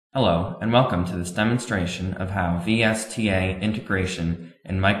Hello, and welcome to this demonstration of how VSTA integration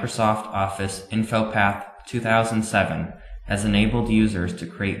in Microsoft Office InfoPath 2007 has enabled users to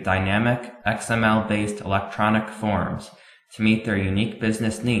create dynamic XML-based electronic forms to meet their unique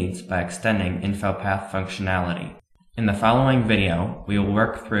business needs by extending InfoPath functionality. In the following video, we will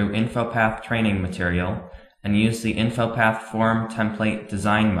work through InfoPath training material and use the InfoPath form template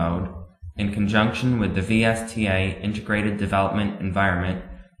design mode in conjunction with the VSTA Integrated Development Environment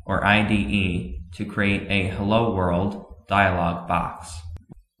or IDE to create a Hello World dialog box.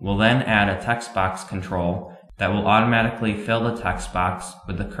 We'll then add a text box control that will automatically fill the text box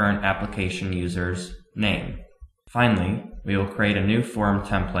with the current application user's name. Finally, we will create a new form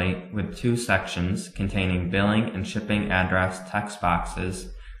template with two sections containing billing and shipping address text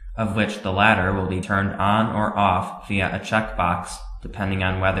boxes, of which the latter will be turned on or off via a checkbox depending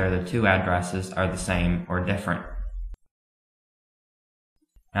on whether the two addresses are the same or different.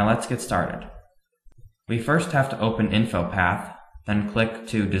 Now let's get started. We first have to open InfoPath, then click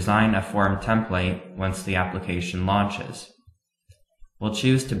to design a form template once the application launches. We'll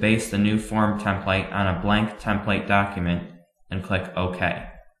choose to base the new form template on a blank template document and click OK.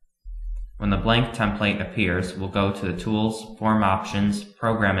 When the blank template appears, we'll go to the Tools, Form Options,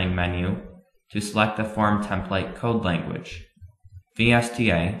 Programming menu to select the form template code language.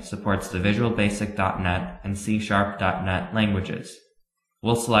 VSTA supports the Visual Basic.NET and C#.NET languages.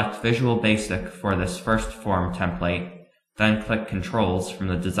 We'll select Visual Basic for this first form template, then click Controls from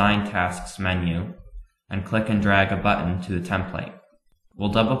the Design Tasks menu, and click and drag a button to the template. We'll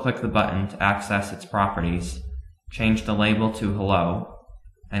double-click the button to access its properties, change the label to Hello,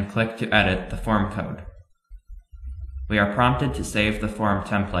 and click to edit the form code. We are prompted to save the form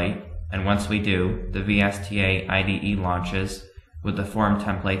template, and once we do, the VSTA IDE launches with the form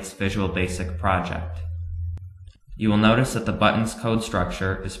template's Visual Basic project. You will notice that the button's code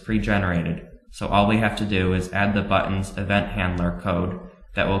structure is pre-generated, so all we have to do is add the button's event handler code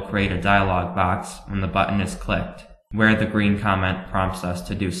that will create a dialog box when the button is clicked, where the green comment prompts us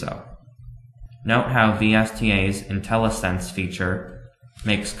to do so. Note how VSTA's IntelliSense feature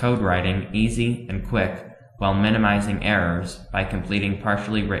makes code writing easy and quick while minimizing errors by completing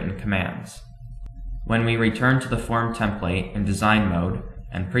partially written commands. When we return to the form template in design mode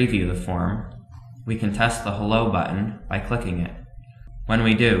and preview the form, we can test the Hello button by clicking it. When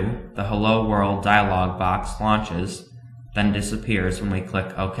we do, the Hello World dialog box launches, then disappears when we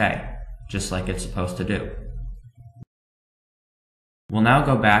click OK, just like it's supposed to do. We'll now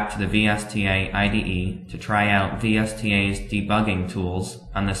go back to the VSTA IDE to try out VSTA's debugging tools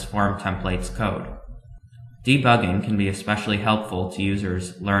on this form template's code. Debugging can be especially helpful to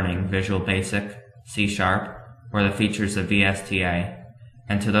users learning Visual Basic, C# or the features of VSTA,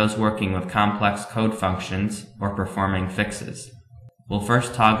 and to those working with complex code functions or performing fixes. We'll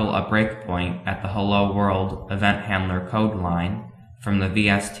first toggle a breakpoint at the Hello World event handler code line from the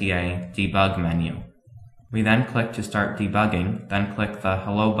VSTA debug menu. We then click to start debugging, then click the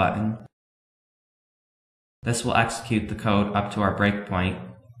Hello button. This will execute the code up to our breakpoint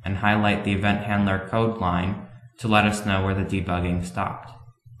and highlight the event handler code line to let us know where the debugging stopped.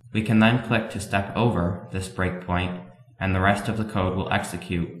 We can then click to step over this breakpoint, and the rest of the code will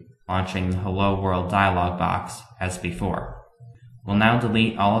execute, launching the Hello World dialog box as before. We'll now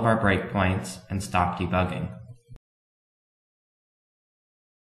delete all of our breakpoints and stop debugging.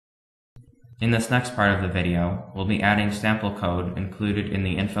 In this next part of the video, we'll be adding sample code included in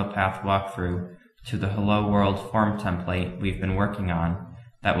the InfoPath walkthrough to the Hello World form template we've been working on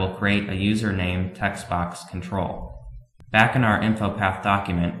that will create a username text box control. Back in our InfoPath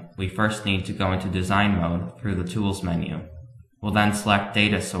document, we first need to go into design mode through the Tools menu. We'll then select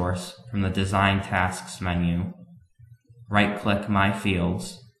Data Source from the Design Tasks menu, right-click My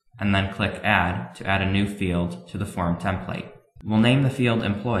Fields, and then click Add to add a new field to the form template. We'll name the field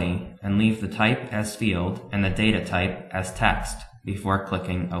Employee and leave the type as field and the data type as text before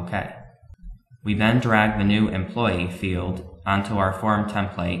clicking OK. We then drag the new Employee field onto our form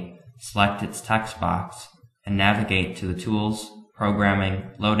template, select its text box, and navigate to the Tools,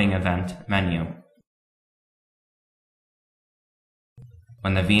 Programming, Loading Event menu.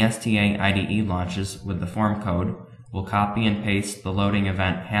 When the VSTA IDE launches with the form code, we'll copy and paste the loading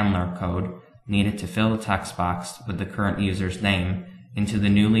event handler code needed to fill the text box with the current user's name into the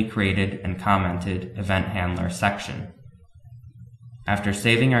newly created and commented event handler section. After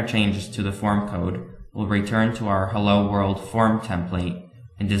saving our changes to the form code, we'll return to our Hello World form template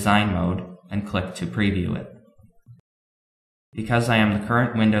in design mode and click to preview it. Because I am the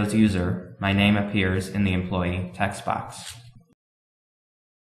current Windows user, my name appears in the employee text box.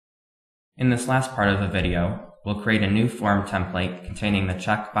 In this last part of the video, we'll create a new form template containing the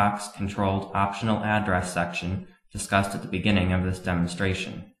checkbox-controlled optional address section discussed at the beginning of this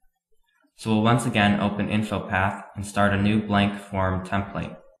demonstration. So we'll once again open InfoPath and start a new blank form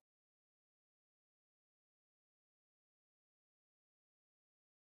template.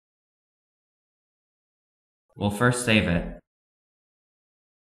 We'll first save it,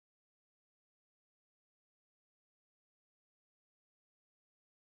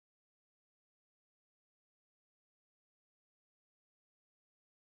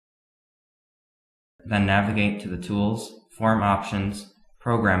 then navigate to the Tools, Form Options,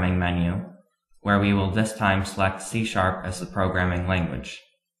 Programming menu, where we will this time select C# as the programming language.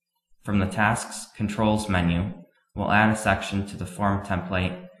 From the Tasks Controls menu, we'll add a section to the form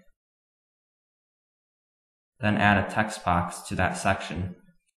template, then add a text box to that section,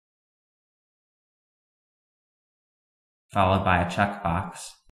 followed by a checkbox,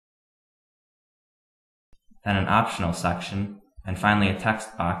 then an optional section, and finally a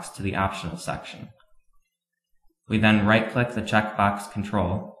text box to the optional section. We then right-click the checkbox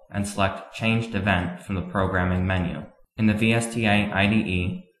control and select Changed Event from the Programming menu. In the VSTA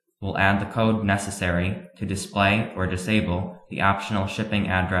IDE, we'll add the code necessary to display or disable the optional shipping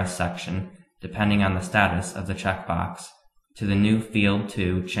address section depending on the status of the checkbox to the new Field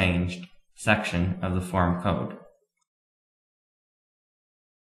to Changed section of the form code.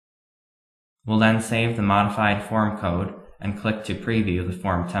 We'll then save the modified form code and click to preview the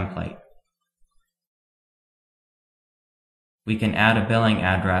form template. We can add a billing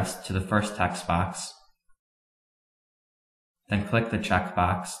address to the first text box, then click the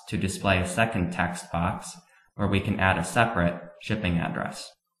checkbox to display a second text box where we can add a separate shipping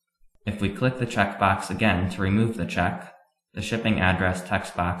address. If we click the checkbox again to remove the check, the shipping address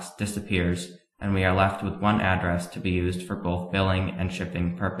text box disappears and we are left with one address to be used for both billing and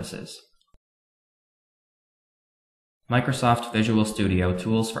shipping purposes. Microsoft Visual Studio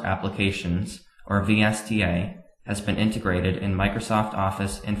Tools for Applications, or VSTA, has been integrated in Microsoft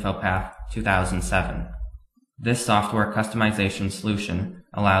Office InfoPath 2007. This software customization solution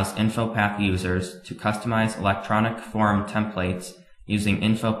allows InfoPath users to customize electronic form templates using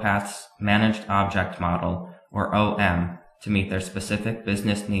InfoPath's Managed Object Model, or OM, to meet their specific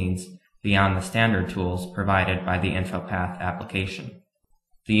business needs beyond the standard tools provided by the InfoPath application.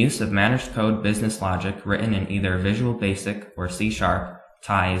 The use of managed code business logic written in either Visual Basic or C#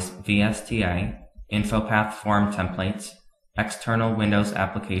 ties VSTA, InfoPath form templates, external Windows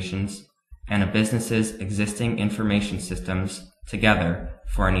applications, and a business's existing information systems together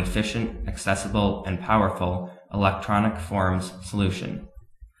for an efficient, accessible, and powerful electronic forms solution.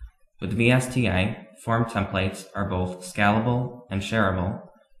 With VSTA, form templates are both scalable and shareable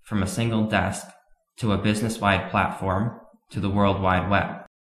from a single desk to a business-wide platform to the World Wide Web.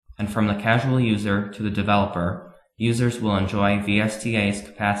 And from the casual user to the developer, users will enjoy VSTA's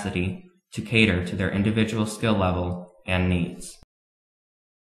capacity to cater to their individual skill level and needs.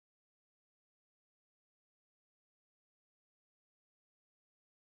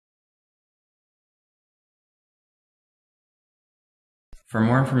 For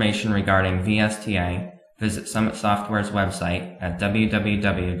more information regarding VSTA, visit Summit Software's website at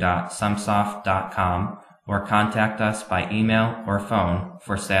www.sumsoft.com or contact us by email or phone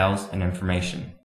for sales and information.